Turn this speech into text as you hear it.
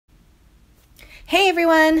Hey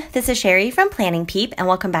everyone, this is Sherry from Planning Peep and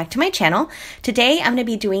welcome back to my channel. Today I'm going to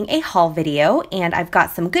be doing a haul video and I've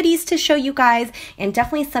got some goodies to show you guys and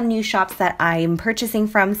definitely some new shops that I'm purchasing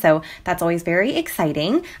from, so that's always very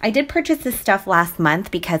exciting. I did purchase this stuff last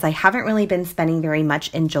month because I haven't really been spending very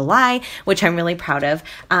much in July, which I'm really proud of.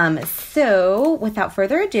 So without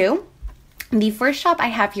further ado, the first shop I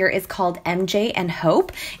have here is called MJ and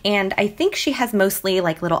Hope, and I think she has mostly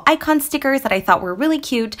like little icon stickers that I thought were really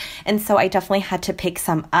cute, and so I definitely had to pick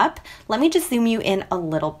some up. Let me just zoom you in a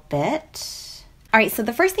little bit. Alright, so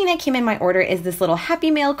the first thing that came in my order is this little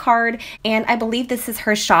Happy Mail card, and I believe this is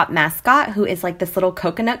her shop mascot, who is like this little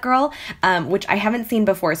coconut girl, which I haven't seen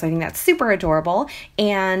before, so I think that's super adorable.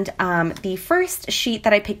 And the first sheet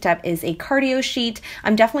that I picked up is a cardio sheet.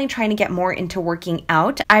 I'm definitely trying to get more into working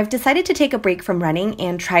out. I've decided to take a break from running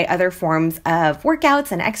and try other forms of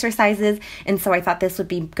workouts and exercises, and so I thought this would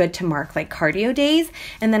be good to mark like cardio days.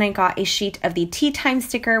 And then I got a sheet of the tea time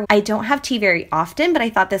sticker. I don't have tea very often, but I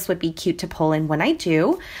thought this would be cute to pull in when I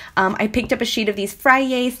do. I picked up a sheet of these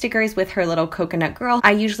Friday stickers with her little coconut girl. I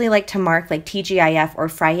usually like to mark like TGIF or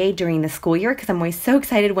Friday during the school year because I'm always so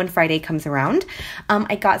excited when Friday comes around.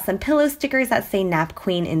 I got some pillow stickers that say Nap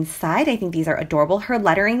Queen inside. I think these are adorable. Her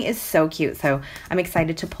lettering is so cute, so I'm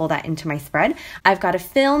excited to pull that into my spread. I've got a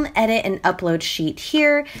film, edit, and upload sheet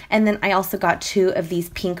here, and then I also got two of these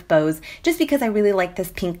pink bows just because I really like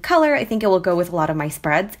this pink color. I think it will go with a lot of my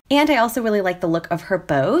spreads, and I also really like the look of her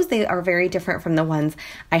bows. They are very different from the ones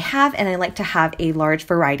I have, and I like to have a large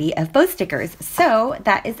variety of bow stickers. So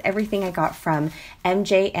that is everything I got from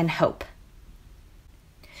MJ and Hope.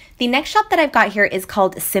 The next shop that I've got here is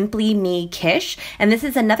called Simply Me Kish, and this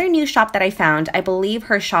is another new shop that I found. I believe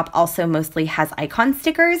her shop also mostly has icon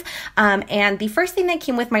stickers, and the first thing that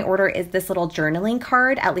came with my order is this little journaling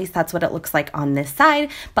card. At least that's what it looks like on this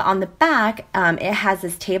side, but on the back it has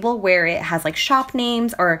this table where it has like shop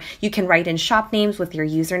names, or you can write in shop names with your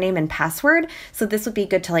username and password. So this would be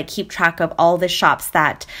good to like keep track of all the shops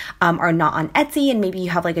that are not on Etsy and maybe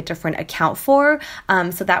you have like a different account for,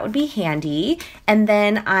 so that would be handy. And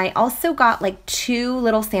then I also got like two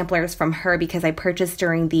little samplers from her because I purchased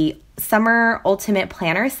during the Summer Ultimate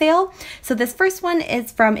Planner sale. So this first one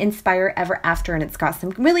is from Inspire Ever After, and it's got some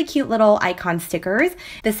really cute little icon stickers.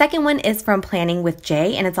 The second one is from Planning with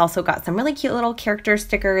Jay, and it's also got some really cute little character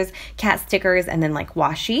stickers, cat stickers, and then like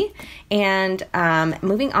washi. And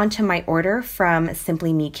moving on to my order from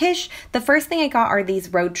Simply Me Kish, the first thing I got are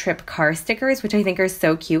these road trip car stickers, which I think are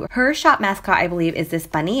so cute. Her shop mascot, I believe, is this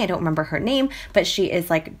bunny. I don't remember her name, but she is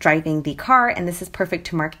like driving the car, and this is perfect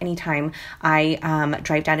to mark anytime I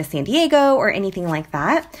drive down to San Diego or anything like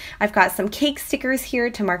that. I've got some cake stickers here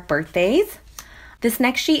to mark birthdays. This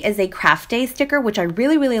next sheet is a craft day sticker, which I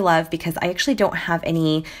really love because I actually don't have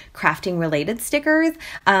any crafting related stickers.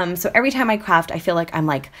 So every time I craft, I feel like I'm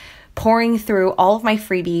like pouring through all of my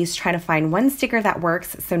freebies, trying to find one sticker that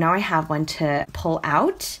works. So now I have one to pull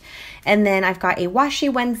out. And then I've got a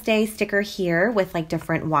Washi Wednesday sticker here with like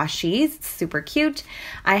different washies. It's super cute.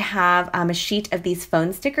 I have a sheet of these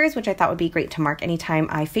phone stickers, which I thought would be great to mark anytime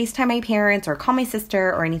I FaceTime my parents or call my sister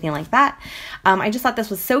or anything like that. I just thought this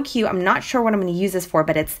was so cute. I'm not sure what I'm going to use this for,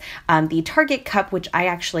 but it's the Target cup, which I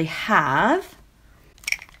actually have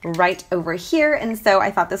right over here, and so I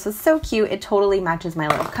thought this was so cute. It totally matches my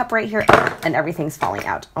little cup right here, and everything's falling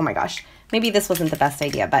out. Oh my gosh. Maybe this wasn't the best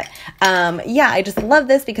idea, but yeah, I just love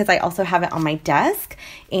this because I also have it on my desk,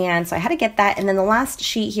 and so I had to get that. And then the last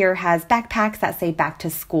sheet here has backpacks that say back to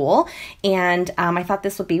school, and I thought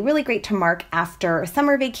this would be really great to mark after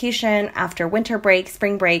summer vacation, after winter break,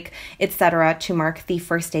 spring break, etc., to mark the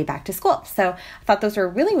first day back to school. So I thought those were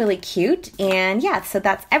really cute, and yeah, so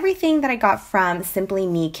that's everything that I got from Simply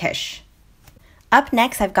Me Kish. Up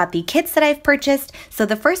next, I've got the kits that I've purchased. So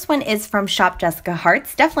the first one is from Shop Jessica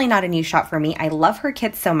Hearts. Definitely not a new shop for me. I love her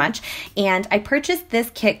kits so much. And I purchased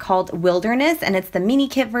this kit called Wilderness, and it's the mini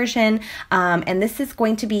kit version. And this is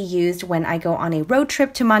going to be used when I go on a road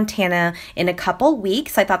trip to Montana in a couple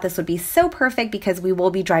weeks. I thought this would be so perfect because we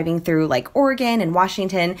will be driving through like Oregon and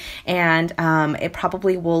Washington, and it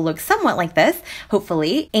probably will look somewhat like this,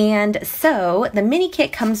 hopefully. And so the mini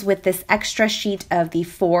kit comes with this extra sheet of the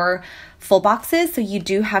 4 full boxes, so you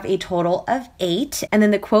do have a total of 8. And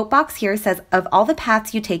then the quote box here says, of all the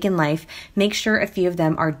paths you take in life, make sure a few of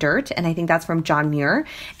them are dirt, and I think that's from John Muir.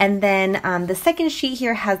 And then the second sheet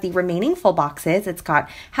here has the remaining full boxes. It's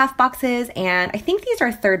got half boxes, and I think these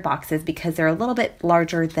are third boxes because they're a little bit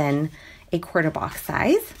larger than a quarter box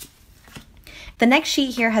size. The next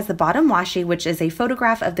sheet here has the bottom washi, which is a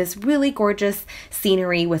photograph of this really gorgeous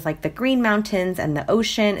scenery with like the green mountains and the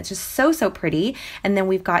ocean. It's just so, so pretty. And then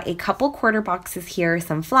we've got a couple quarter boxes here,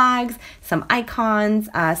 some flags, some icons,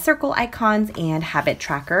 circle icons, and habit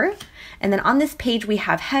tracker. And then on this page, we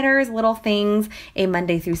have headers, little things, a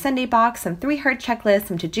Monday through Sunday box, some 3-heart checklists,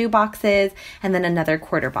 some to-do boxes, and then another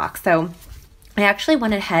quarter box. So I actually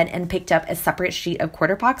went ahead and picked up a separate sheet of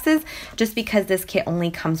quarter boxes just because this kit only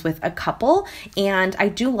comes with a couple, and I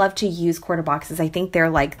do love to use quarter boxes. I think they're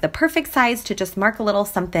like the perfect size to just mark a little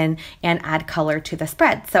something and add color to the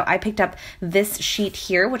spread. So I picked up this sheet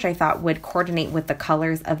here, which I thought would coordinate with the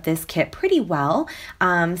colors of this kit pretty well.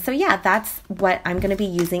 So yeah, that's what I'm going to be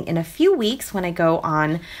using in a few weeks when I go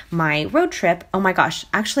on my road trip. Oh my gosh,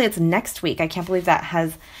 actually it's next week. I can't believe that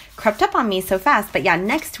has crept up on me so fast. But yeah,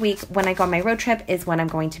 next week when I go on my road trip is when I'm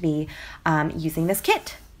going to be using this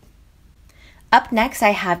kit. Up next,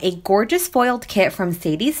 I have a gorgeous foiled kit from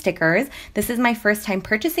Sadie Stickers. This is my first time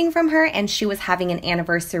purchasing from her, and she was having an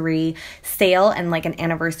anniversary sale and like an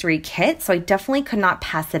anniversary kit, so I definitely could not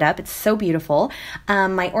pass it up. It's so beautiful.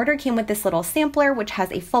 My order came with this little sampler, which has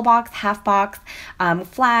a full box, half box,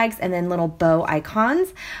 flags, and then little bow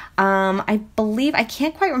icons. I believe, I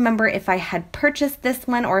can't quite remember if I had purchased this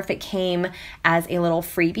one or if it came as a little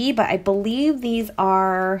freebie, but I believe these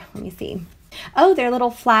are, let me see. Oh, they're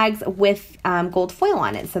little flags with gold foil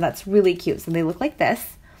on it, so that's really cute. So they look like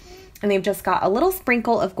this, and they've just got a little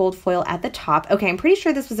sprinkle of gold foil at the top. Okay, I'm pretty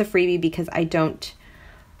sure this was a freebie because I don't,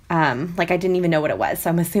 I didn't even know what it was, so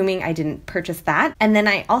I'm assuming I didn't purchase that. And then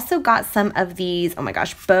I also got some of these, oh my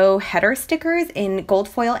gosh, bow header stickers in gold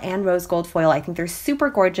foil and rose gold foil. I think they're super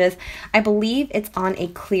gorgeous. I believe it's on a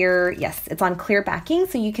clear, yes, it's on clear backing,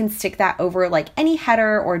 so you can stick that over like any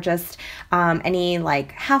header or just any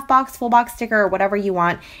like half box, full box sticker or whatever you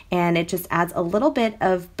want, and it just adds a little bit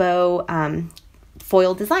of bow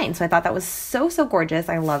foil design. So I thought that was so, so gorgeous.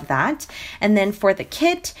 I love that. And then for the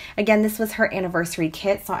kit, again, this was her anniversary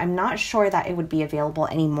kit, so I'm not sure that it would be available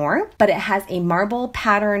anymore, but it has a marble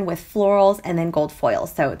pattern with florals and then gold foil.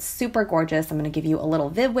 So it's super gorgeous. I'm going to give you a little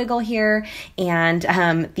vid wiggle here. And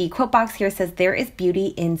the quote box here says, "There is beauty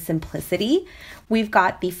in simplicity." We've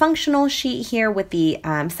got the functional sheet here with the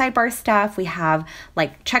sidebar stuff. We have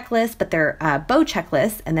like checklists, but they're bow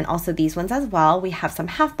checklists, and then also these ones as well. We have some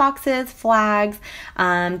half boxes, flags.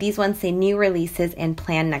 These ones say new releases and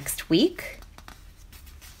plan next week.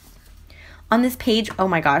 On this page, oh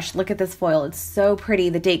my gosh, look at this foil. It's so pretty.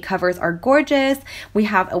 The date covers are gorgeous. We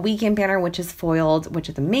have a weekend banner, which is foiled, which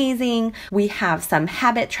is amazing. We have some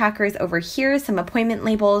habit trackers over here, some appointment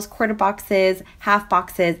labels, quarter boxes, half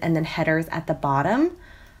boxes, and then headers at the bottom.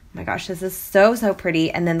 Oh my gosh, this is so, so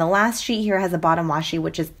pretty. And then the last sheet here has a bottom washi,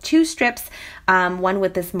 which is 2 strips, one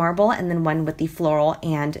with this marble and then one with the floral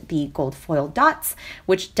and the gold foil dots,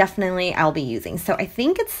 which definitely I'll be using. So I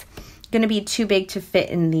think it's going to be too big to fit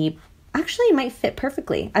in the, actually it might fit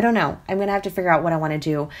perfectly. I don't know. I'm going to have to figure out what I want to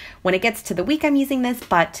do when it gets to the week I'm using this,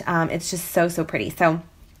 but it's just so, so pretty. So,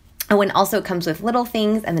 oh, and also it comes with little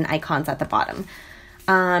things and then icons at the bottom.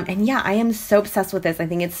 And yeah, I am so obsessed with this. I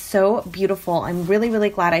think it's so beautiful. I'm really, really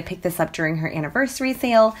glad I picked this up during her anniversary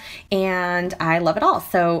sale, and I love it all.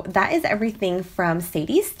 So that is everything from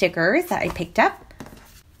Sadie Stickers that I picked up.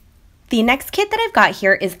 The next kit that I've got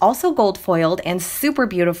here is also gold foiled and super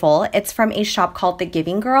beautiful. It's from a shop called The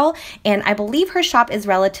Giving Girl, and I believe her shop is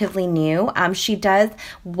relatively new. She does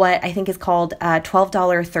what I think is called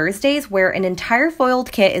 $12 Thursdays, where an entire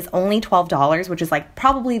foiled kit is only $12, which is like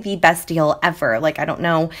probably the best deal ever. Like, I don't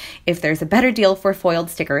know if there's a better deal for foiled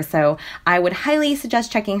stickers, so I would highly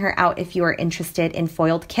suggest checking her out if you are interested in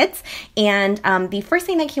foiled kits. And the first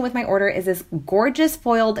thing that came with my order is this gorgeous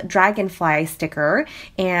foiled dragonfly sticker,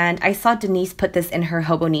 and I saw Denise put this in her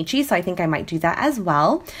Hobonichi, so I think I might do that as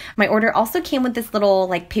well. My order also came with this little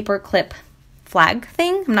like paper clip flag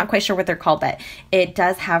thing. I'm not quite sure what they're called, but it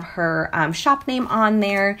does have her shop name on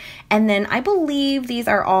there. And then I believe these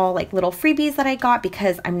are all like little freebies that I got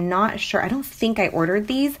because I'm not sure. I don't think I ordered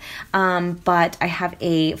these, but I have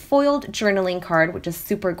a foiled journaling card, which is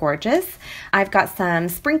super gorgeous. I've got some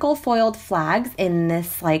sprinkle foiled flags in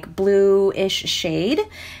this like bluish shade.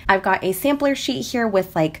 I've got a sampler sheet here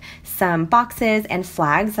with like some boxes and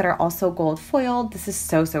flags that are also gold foiled. This is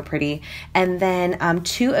so, so pretty. And then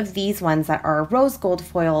 2 of these ones that are rose gold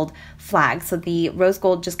foiled flags. So the rose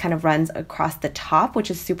gold just kind of runs across the top,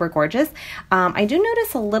 which is super gorgeous. I do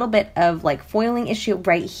notice a little bit of like foiling issue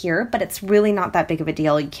right here, but it's really not that big of a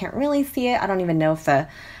deal. You can't really see it. I don't even know if the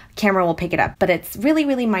camera will pick it up, but it's really,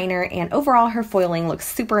 really minor, and overall her foiling looks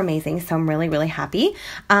super amazing, so I'm really, really happy.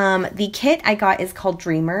 The kit I got is called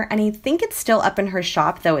Dreamer, and I think it's still up in her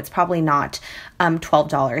shop, though it's probably not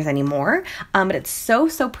 $12 anymore, but it's so,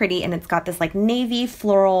 so pretty, and it's got this like navy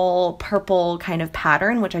floral purple kind of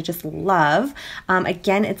pattern, which I just love.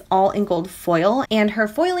 Again, it's all in gold foil, and her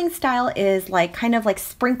foiling style is like kind of like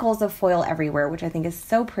sprinkles of foil everywhere, which I think is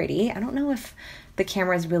so pretty. I don't know if the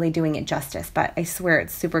camera is really doing it justice, but I swear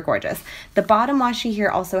it's super gorgeous. The bottom washi here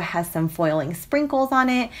also has some foiling sprinkles on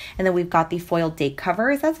it, and then we've got the foiled date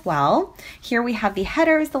covers as well. Here we have the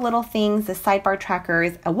headers, the little things, the sidebar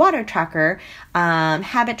trackers, a water tracker,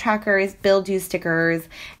 habit trackers, build you stickers.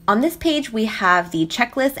 On this page we have the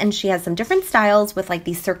checklist, and she has some different styles with like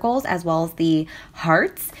these circles as well as the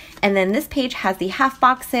hearts. And then this page has the half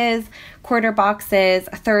boxes, quarter boxes,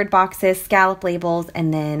 third boxes, scallop labels,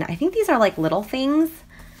 and then I think these are like little things.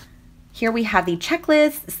 Here we have the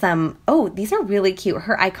checklist, oh, these are really cute.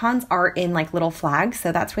 Her icons are in like little flags,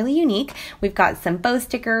 so that's really unique. We've got some bow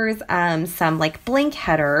stickers, some like blank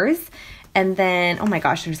headers, and then, oh my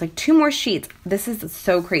gosh, there's like 2 more sheets. This is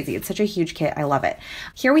so crazy. It's such a huge kit. I love it.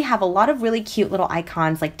 Here we have a lot of really cute little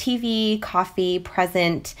icons like TV, coffee,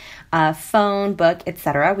 present, phone, book,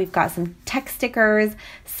 etc. We've got some text stickers,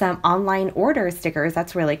 some online order stickers.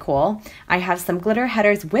 That's really cool. I have some glitter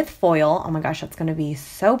headers with foil. Oh my gosh, that's going to be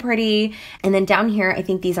so pretty. And then down here, I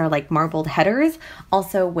think these are like marbled headers,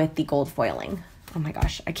 also with the gold foiling. Oh my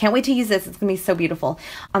gosh, I can't wait to use this. It's gonna be so beautiful.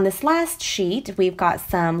 On this last sheet, we've got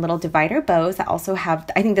some little divider bows that also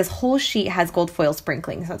have, I think this whole sheet has gold foil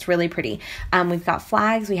sprinkling, so it's really pretty. We've got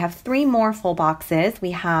flags. We have 3 more full boxes.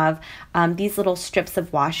 We have these little strips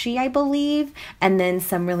of washi, I believe, and then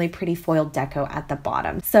some really pretty foiled deco at the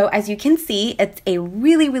bottom. So as you can see, it's a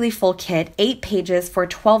really, really full kit, 8 pages for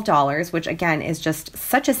 $12, which again is just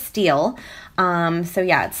such a steal. So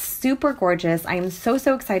yeah, it's super gorgeous. I am so,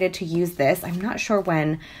 so excited to use this. I'm not sure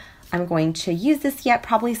when I'm going to use this yet,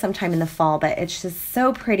 probably sometime in the fall, but it's just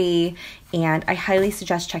so pretty, and I highly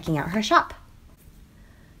suggest checking out her shop.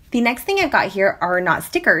 The next thing I've got here are not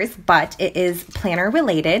stickers, but it is planner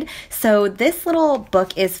related. So this little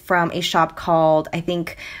book is from a shop called, I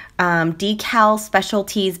think, Decal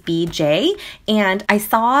Specialties BJ, and I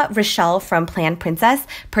saw Rochelle from Plan Princess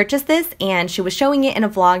purchase this, and she was showing it in a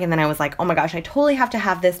vlog, and then I was like, oh my gosh, I totally have to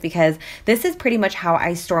have this because this is pretty much how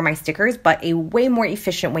I store my stickers, but a way more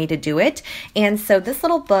efficient way to do it. And so this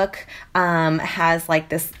little book has like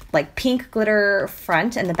this like pink glitter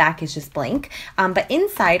front, and the back is just blank, but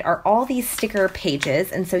inside are all these sticker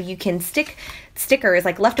pages, and so you can stick stickers,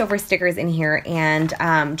 like leftover stickers in here,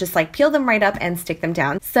 and just like peel them right up and stick them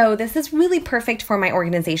down. So this is really perfect for my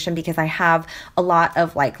organization because I have a lot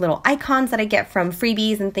of like little icons that I get from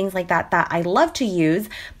freebies and things like that that I love to use,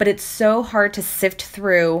 but it's so hard to sift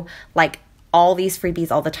through like all these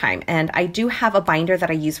freebies all the time. And I do have a binder that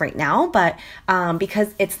I use right now, but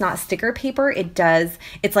because it's not sticker paper,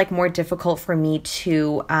 it's like more difficult for me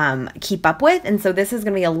to keep up with. And so this is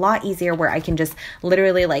gonna be a lot easier where I can just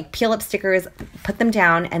literally like peel up stickers, put them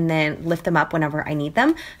down, and then lift them up whenever I need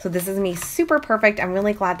them. So this is gonna be super perfect. I'm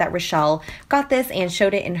really glad that Rochelle got this and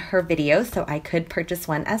showed it in her video so I could purchase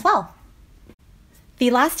one as well. The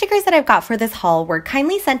last stickers that I've got for this haul were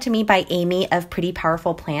kindly sent to me by Amy of Pretty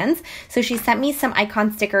Powerful Plans. So she sent me some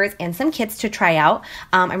icon stickers and some kits to try out.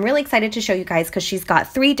 I'm really excited to show you guys because she's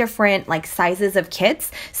got 3 different like sizes of kits.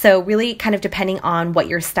 So really kind of depending on what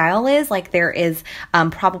your style is, like there is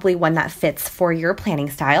probably one that fits for your planning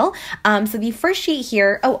style. So the first sheet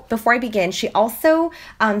here, oh, before I begin, she also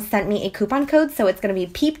sent me a coupon code. So it's going to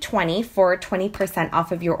be PEEP20 for 20%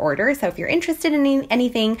 off of your order. So if you're interested in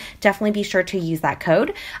anything, definitely be sure to use that code.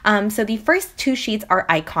 So the first 2 sheets are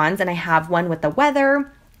icons, and I have one with the weather.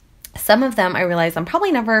 Some of them I realize I'm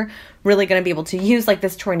probably never really going to be able to use, like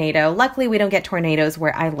this tornado. Luckily, we don't get tornadoes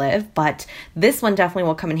where I live, but this one definitely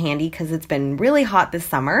will come in handy because it's been really hot this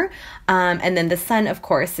summer. And then the sun, of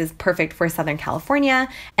course, is perfect for Southern California.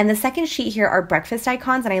 And the second sheet here are breakfast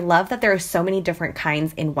icons, and I love that there are so many different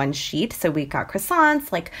kinds in one sheet. So we've got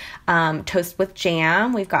croissants, like toast with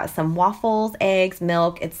jam. We've got some waffles, eggs,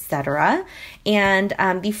 milk, etc. And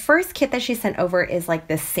the first kit that she sent over is like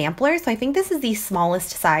this sampler. So I think this is the smallest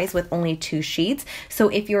size with only 2 sheets. So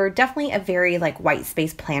if you're definitely a very like white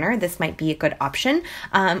space planner, this might be a good option.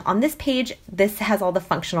 On this page, this has all the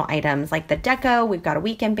functional items like the deco. We've got a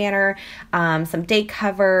weekend banner, some date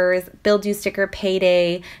covers, build you sticker,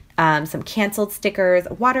 payday, some canceled stickers,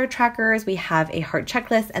 water trackers, we have a heart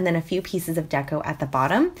checklist, and then a few pieces of deco at the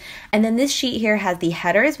bottom. And then this sheet here has the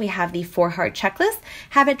headers. We have the 4 heart checklist,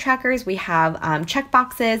 habit trackers, we have check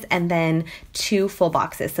boxes, and then 2 full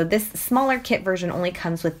boxes. So this smaller kit version only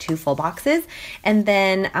comes with 2 full boxes. And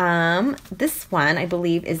then this one, I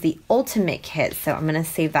believe, is the ultimate kit. So I'm going to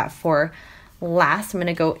save that for last. I'm going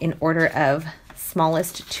to go in order of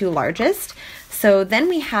smallest to largest. So then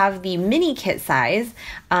we have the mini kit size,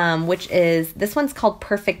 which is, this one's called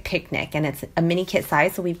Perfect Picnic, and it's a mini kit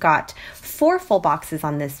size. So we've got 4 full boxes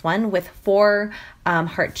on this one with 4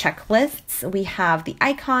 heart checklists. We have the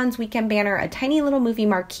icons, weekend banner, a tiny little movie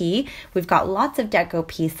marquee. We've got lots of deco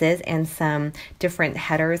pieces and some different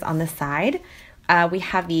headers on the side. We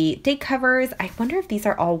have the date covers. I wonder if these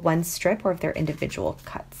are all one strip or if they're individual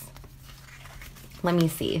cuts. Let me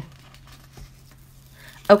see.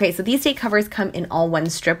 Okay, so these date covers come in all one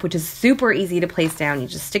strip, which is super easy to place down. You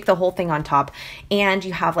just stick the whole thing on top, and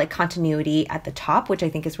you have like continuity at the top, which I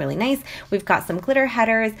think is really nice. We've got some glitter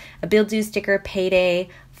headers, a bill due sticker, payday,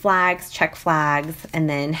 flags, check flags, and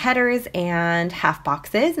then headers and half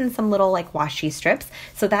boxes and some little like washi strips.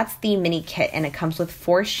 So that's the mini kit, and it comes with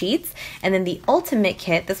 4 sheets. And then the ultimate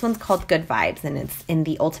kit, this one's called Good Vibes, and it's in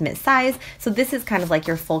the ultimate size. So this is kind of like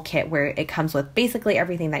your full kit where it comes with basically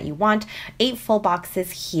everything that you want. 8 full boxes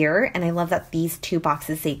here, and I love that these 2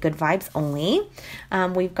 boxes say Good Vibes only.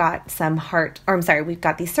 We've got some we've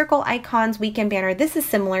got these circle icons, weekend banner. This is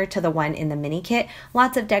similar to the one in the mini kit.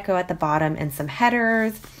 Lots of deco at the bottom and some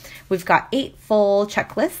headers. We've got 8 full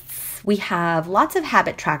checklists. We have lots of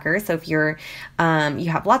habit trackers. So if you're, you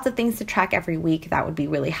have lots of things to track every week, that would be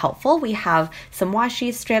really helpful. We have some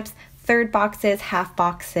washi strips, third boxes, half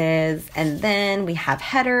boxes, and then we have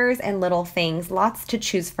headers and little things, lots to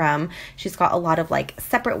choose from. She's got a lot of like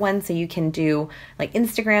separate ones so you can do like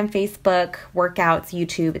Instagram, Facebook, workouts,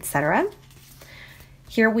 YouTube, etc.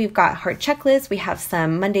 Here we've got heart checklists, we have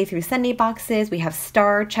some Monday through Sunday boxes, we have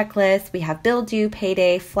star checklists, we have bill due,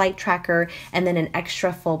 payday, flight tracker, and then an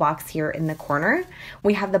extra full box here in the corner.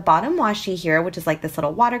 We have the bottom washi here, which is like this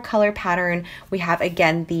little watercolor pattern. We have,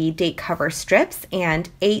 again, the date cover strips and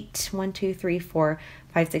 7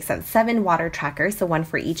 water trackers, so 1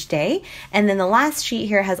 for each day. And then the last sheet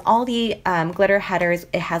here has all the glitter headers.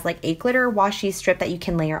 It has like a glitter washi strip that you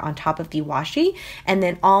can layer on top of the washi, and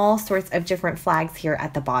then all sorts of different flags here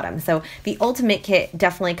at the bottom. So the ultimate kit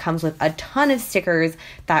definitely comes with a ton of stickers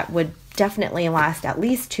that would definitely last at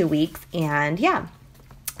least 2 weeks, and yeah.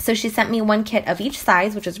 So she sent me 1 kit of each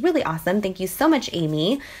size, which is really awesome. Thank you so much,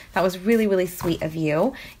 Amy. That was really, really sweet of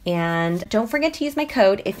you. And don't forget to use my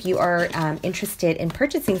code if you are interested in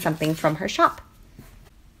purchasing something from her shop.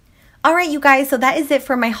 All right, you guys, so that is it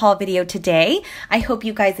for my haul video today. I hope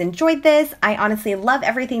you guys enjoyed this. I honestly love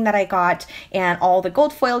everything that I got, and all the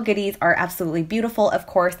gold foil goodies are absolutely beautiful, of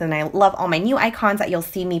course, and I love all my new icons that you'll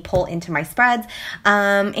see me pull into my spreads.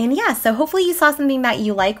 And yeah, so hopefully you saw something that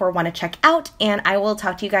you like or want to check out, and I will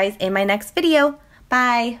talk to you guys in my next video.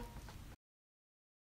 Bye!